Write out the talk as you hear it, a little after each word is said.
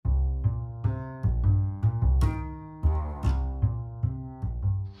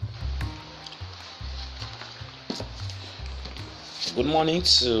Good morning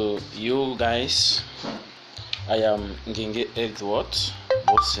to you guys. I am Ngenge Edward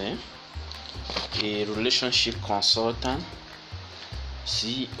Bose, a relationship consultant,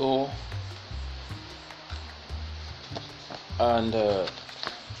 CEO, and a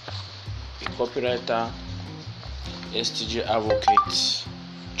copywriter, STG advocate,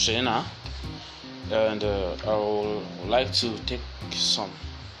 trainer. And I would like to take some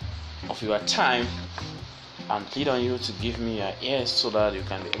of your time and plead on you to give me your ears so that you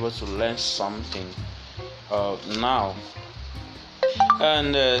can be able to learn something now.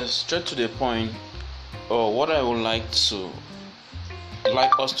 And straight to the point, what I would like us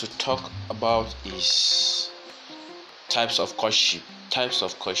to talk about is types of courtship.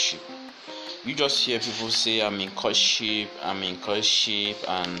 You just hear people say I'm in courtship,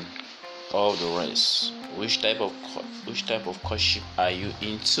 and all the rest. Which type of courtship are you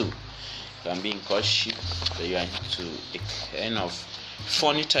into? You can be in courtship, but you are into a kind of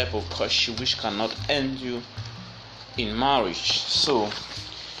funny type of courtship which cannot end you in marriage. So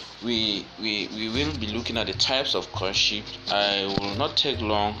we will be looking at the types of courtship. I will not take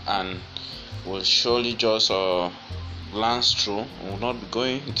long and will surely just glance through. I will not be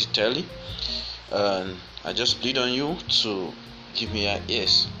going into detail. I just plead on you to give me your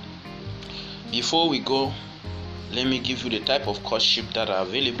ears. Before we go, let me give you the type of courtship that are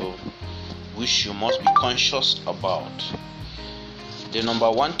available, which you must be conscious about. The number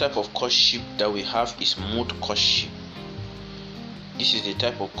one type of courtship that we have is mood courtship. This is the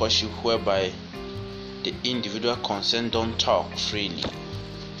type of courtship whereby the individual consent don't talk freely.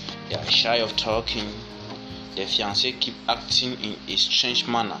 They are shy of talking. The fiancé keep acting in a strange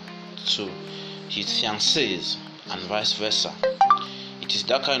manner to his fiancées and vice versa. It is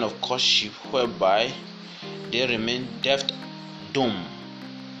that kind of courtship whereby they remain deaf, dumb,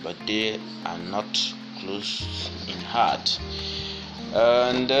 but they are not close in heart.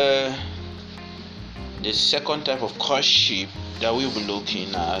 And the second type of courtship that we will be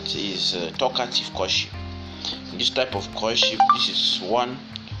looking at is talkative courtship. In this type of courtship, this is one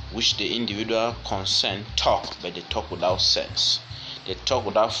which the individual consent talk, but they talk without sense. They talk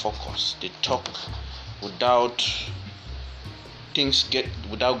without focus. They talk without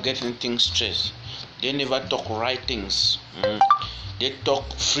getting things straight. They never talk right things. They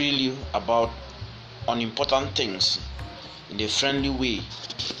talk freely about unimportant things in a friendly way.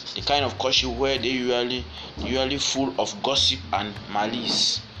 The kind of courtship where they usually full of gossip and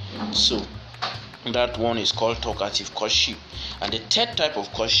malice. So that one is called talkative courtship. And the third type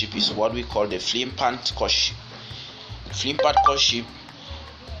of courtship is what we call the flippant courtship. Flippant courtship,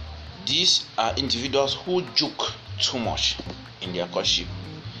 these are individuals who joke too much in their courtship.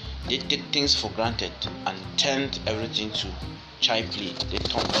 They take things for granted and turn everything to child play. They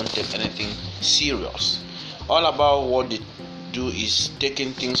don't take anything serious. All about what they do is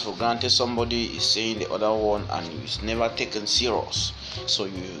taking things for granted. Somebody is saying the other one and it's never taken serious. So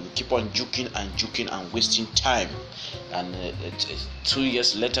you keep on joking and wasting time. And 2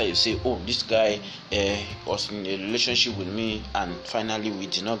 years later you say, oh, this guy was in a relationship with me and finally we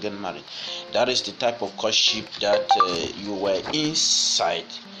did not get married. That is the type of courtship that you were inside.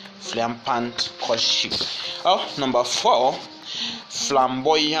 Flampant courtship. Number 4,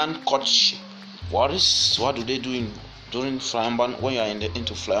 flamboyant courtship. What do they do during flamboyant? When you are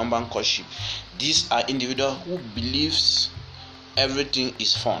into flamboyant courtship, these are individuals who believes everything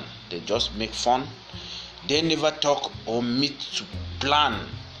is fun. They just make fun. They never talk or meet to plan.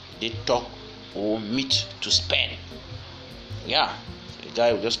 They talk or meet to spend. Yeah, the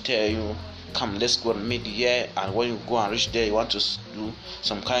guy will just tell you, come, let's go and meet here, and when you go and reach there, you want to do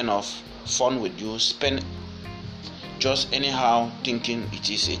some kind of fun with you, spend just anyhow, thinking it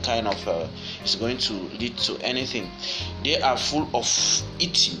is a kind of it's going to lead to anything. They are full of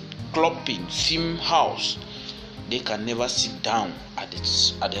eating, clubbing, theme house. They can never sit down at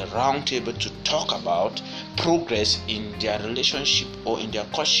the round table to talk about progress in their relationship or in their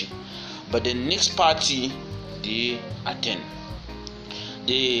courtship, but the next party they attend.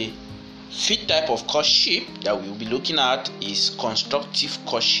 The fifth type of courtship that we will be looking at is constructive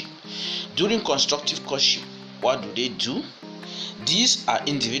courtship. During constructive courtship, what do they do? These are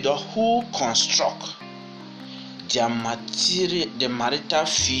individuals who construct the marital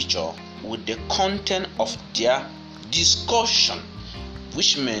feature with the content of their discussion,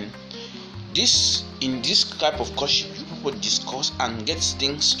 which means in this type of courtship, you people discuss and get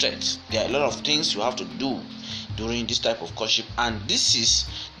things straight. There are a lot of things you have to do during this type of courtship, and this is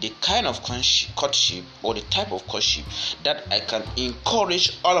the kind of courtship or the type of courtship that I can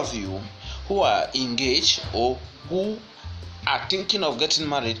encourage all of you who are engaged or who are thinking of getting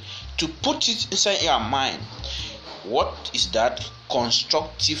married to put it inside your mind. What is that?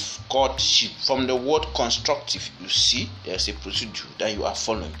 Constructive courtship. From the word constructive, you see there's a procedure that you are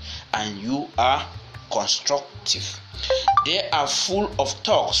following, and you are constructive. They are full of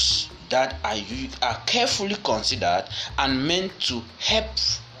talks that are carefully considered and meant to help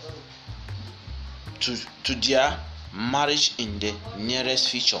to their marriage in the nearest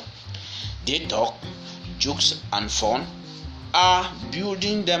future. They talk, jokes, and fun are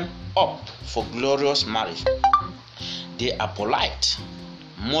building them up for glorious marriage. They are polite,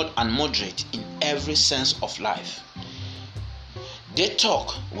 and moderate in every sense of life. They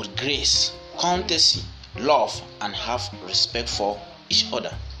talk with grace, courtesy, love, and have respect for each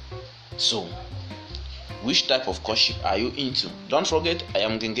other. So, which type of courtship are you into? Don't forget, I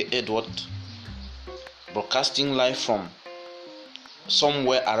am Genge Edward, broadcasting live from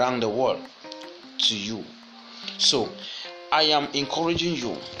somewhere around the world to you. So, I am encouraging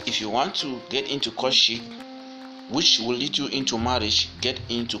you, if you want to get into courtship, which will lead you into marriage, get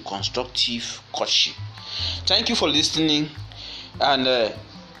into constructive courtship. Thank you for listening. And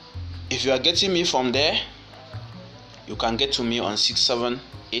if you are getting me from there, you can get to me on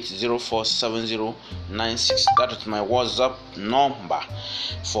 678047096. That is my WhatsApp number.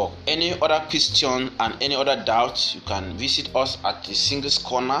 For any other question and any other doubt, you can visit us at the Singles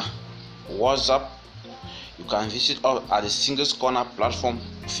Corner WhatsApp. You can visit us at the Singles Corner platform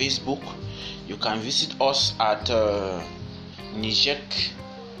Facebook. You can visit us at Nijek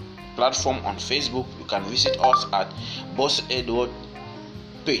platform on Facebook. You can visit us at Boss Edward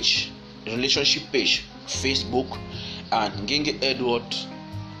page, relationship page, Facebook, and Genge Edward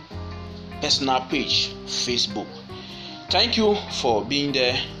personal page, Facebook. Thank you for being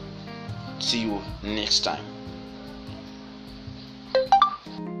there. See you next time.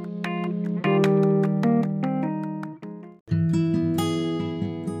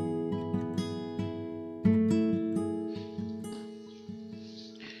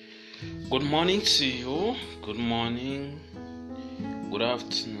 Good morning to you. Good morning, good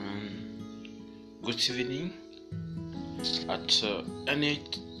afternoon, good evening. At any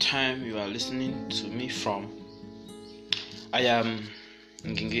time you are listening to me from, I am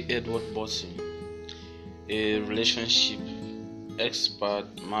Genge Edward Bossing, a relationship expert,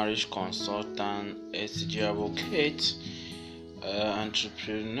 marriage consultant, SG advocate,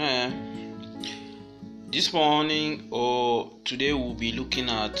 entrepreneur. This morning or today we'll be looking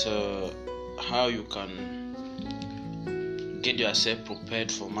at how you can get yourself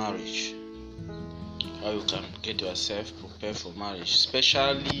prepared for marriage. How you can get yourself prepared for marriage,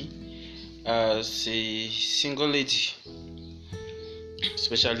 especially as a single lady.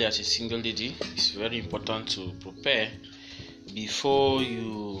 Especially as a single lady, it's very important to prepare before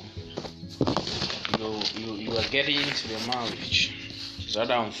you are getting into the marriage. It's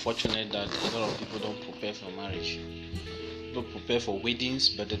rather unfortunate that a lot of people don't prepare for marriage. People prepare for weddings,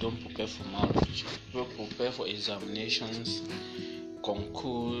 but they don't prepare for marriage. People prepare for examinations,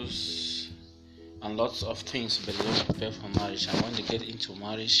 concourse, and lots of things, but they don't prepare for marriage. And when they get into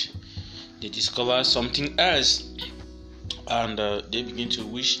marriage, they discover something else, and they begin to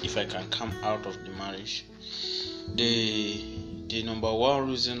wish if I can come out of the marriage. The number one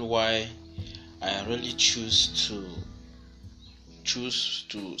reason why I really choose to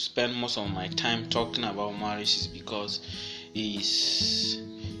spend most of my time talking about marriage is because it's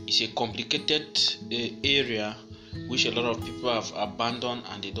a complicated area which a lot of people have abandoned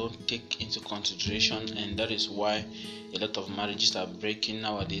and they don't take into consideration, and that is why a lot of marriages are breaking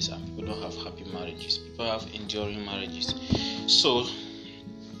nowadays and people don't have happy marriages. People have enduring marriages. So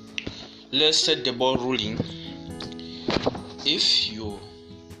let's set the ball rolling. If you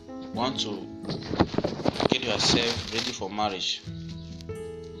want to get yourself ready for marriage,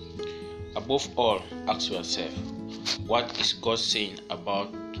 above all, ask yourself, what is God saying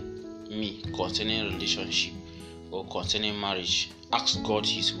about me concerning relationship or concerning marriage? Ask God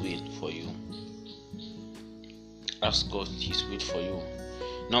His will for you. Ask God His will for you.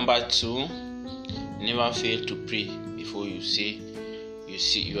 Number 2, never fail to pray before you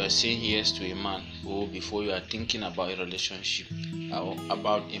are saying yes to a man, or before you are thinking about a relationship or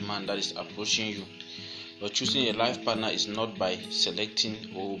about a man that is approaching you. But choosing a life partner is not by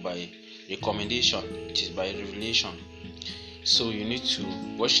selecting or by recommendation, it is by revelation. So you need to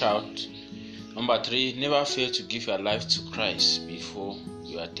watch out. Number 3, never fail to give your life to Christ before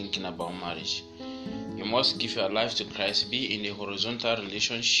you are thinking about marriage. You must give your life to Christ, be in a horizontal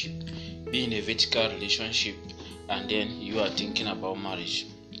relationship, be in a vertical relationship, and then you are thinking about marriage.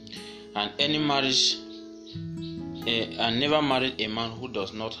 And any marriage, and never marry a man who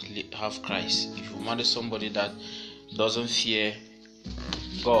does not have Christ. If you marry somebody that doesn't fear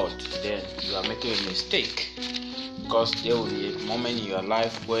God, then you are making a mistake. because there will be a moment in your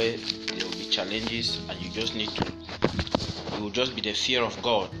life where there will be challenges, and you just need to. It will just be the fear of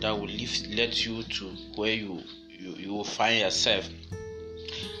God that will let you to where you will find yourself.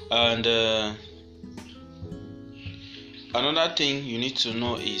 And another thing you need to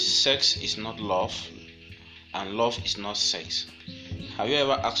know is sex is not love, and love is not sex. Have you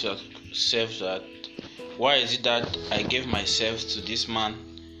ever asked yourself that why is it that I gave myself to this man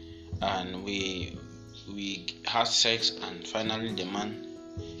and we had sex and finally the man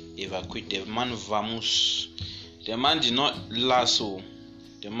evacuated, the man vamoose, the man did not last, so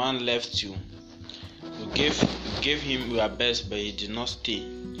the man left you. You gave him your best, but he did not stay.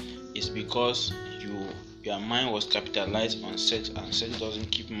 It's because your mind was capitalized on sex, and sex doesn't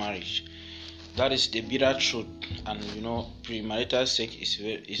keep marriage. That is the bitter truth. And premarital sex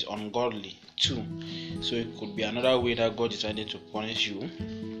is ungodly too. So it could be another way that God decided to punish you.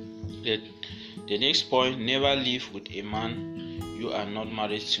 The next point: never live with a man you are not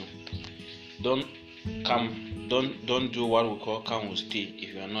married to. Don't do what we call come will stay.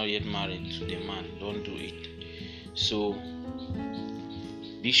 If you are not yet married to the man, don't do it. So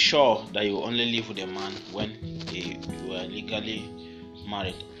be sure that you only live with a man when you are legally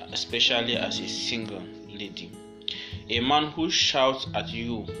married, especially as a single lady. A man who shouts at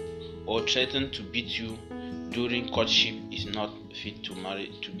you or threatens to beat you during courtship is not fit to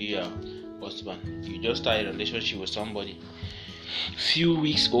be your husband. You just start a relationship with somebody, few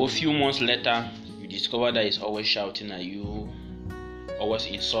weeks or few months later, you discover that he's always shouting at you, always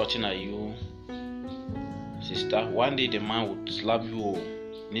insulting at you. Sister, one day the man would slap you.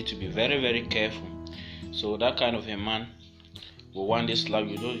 You need to be very, very careful. So that kind of a man will one day slap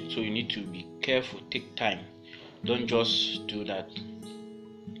you. So you need to be careful. Take time. Don't just do that.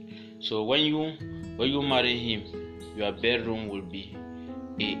 So when you marry him, your bedroom will be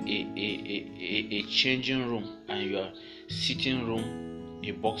a changing room, and your sitting room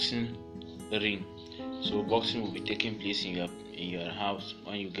a boxing ring. So boxing will be taking place in your house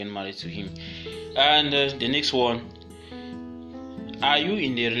when you get married to him. And the next one: are you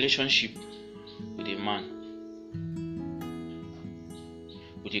in a relationship with a man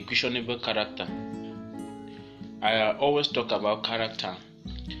with a questionable character? I always talk about character.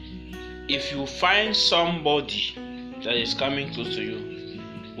 If you find somebody that is coming close to you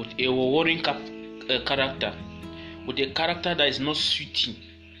with a worrying character, with a character that is not suiting,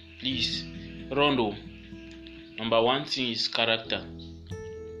 please run. Number one thing is character.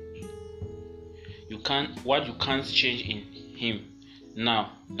 What you can't change in him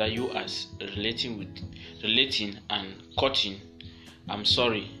now that you are relating and cutting, I'm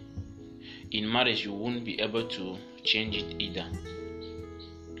sorry, in marriage you won't be able to change it either.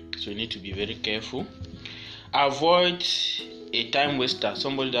 So you need to be very careful. Avoid a time waster,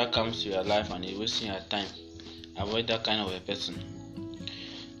 somebody that comes to your life and is wasting your time. Avoid that kind of a person.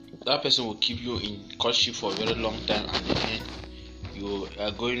 That person will keep you in courtship for a very long time, and then you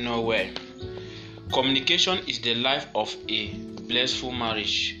are going nowhere. Communication is the life of a blissful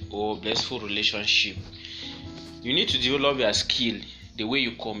marriage or blissful relationship. You need to develop your skill, the way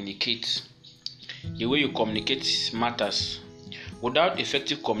you communicate. The way you communicate matters. Without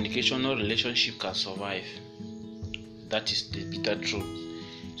effective communication, no relationship can survive. That is the bitter truth.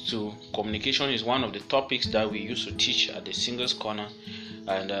 So communication is one of the topics that we used to teach at the Singles Corner,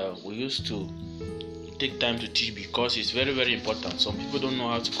 and we used to take time to teach because it's very, very important. Some people don't know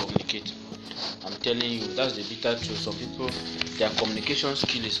how to communicate. I'm telling you, that's the bitter truth. Some people, their communication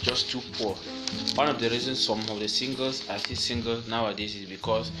skill is just too poor. One of the reasons some of the singles are still single nowadays is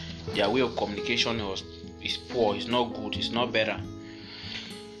because their way of communication is poor, it's not good, it's not better.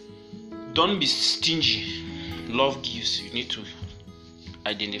 Don't be stingy. Love gives. You need to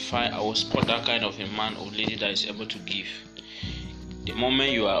identify or spot that kind of a man or lady that is able to give. The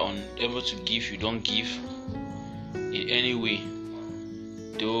moment you are unable to give, you don't give in any way,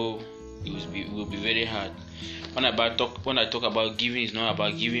 though it will be very hard. When I talk about giving, it's not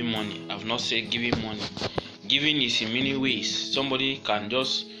about giving money. I've not said giving money. Giving is in many ways. Somebody can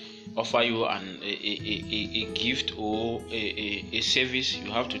just offer you a gift or a service.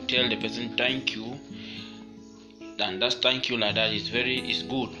 You have to tell the person thank you, and that's thank you like that is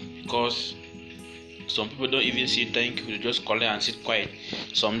good, because some people don't even say thank you. They just collect and sit quiet.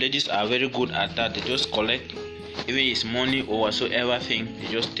 Some ladies are very good at that. They just collect, even it's money or whatsoever thing, they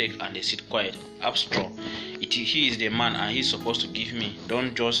just take and they sit quiet. Abstract. He is the man and he's supposed to give me.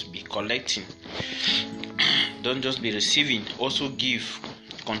 Don't just be collecting. Don't just be receiving. Also give.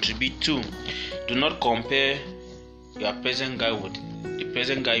 Contribute too. Do not compare your present guy with the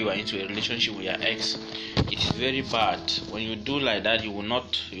present guy you are into a relationship with your ex. It is very bad. When you do like that, you will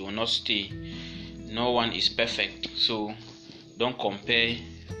not stay. No one is perfect, so don't compare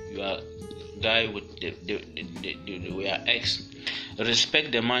your guy with your ex.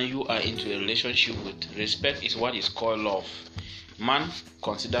 Respect the man you are into a relationship with. Respect is what is called love. Man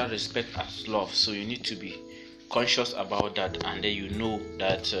consider respect as love, so you need to be conscious about that, and then you know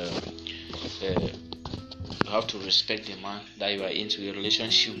that you have to respect the man that you are into a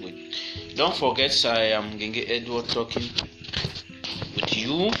relationship with. Don't forget, I am Genge Edward talking with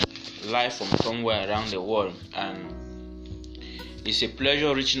you live from somewhere around the world, and it's a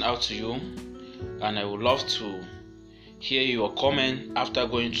pleasure reaching out to you, and I would love to hear your comment after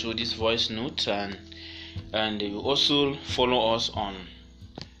going through this voice note, and you also follow us on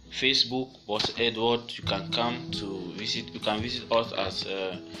Facebook, Boss Edward. You can visit us as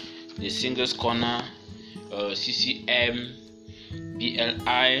the Singles Corner, CCM,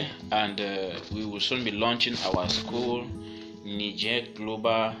 BLI, and we will soon be launching our school, Niger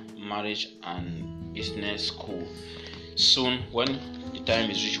Global Marriage and Business School. Soon, when the time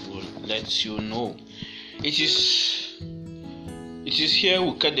is reached, we'll let you know. It is here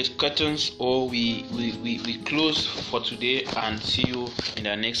we cut the curtains, or we close for today, and see you in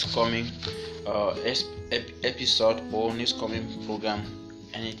the next coming episode or next coming program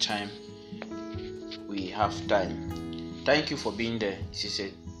anytime we have time. Thank you for being there. This is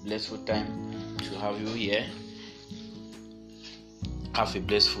a blissful time to have you here. Have a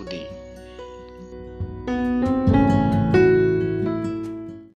blissful day.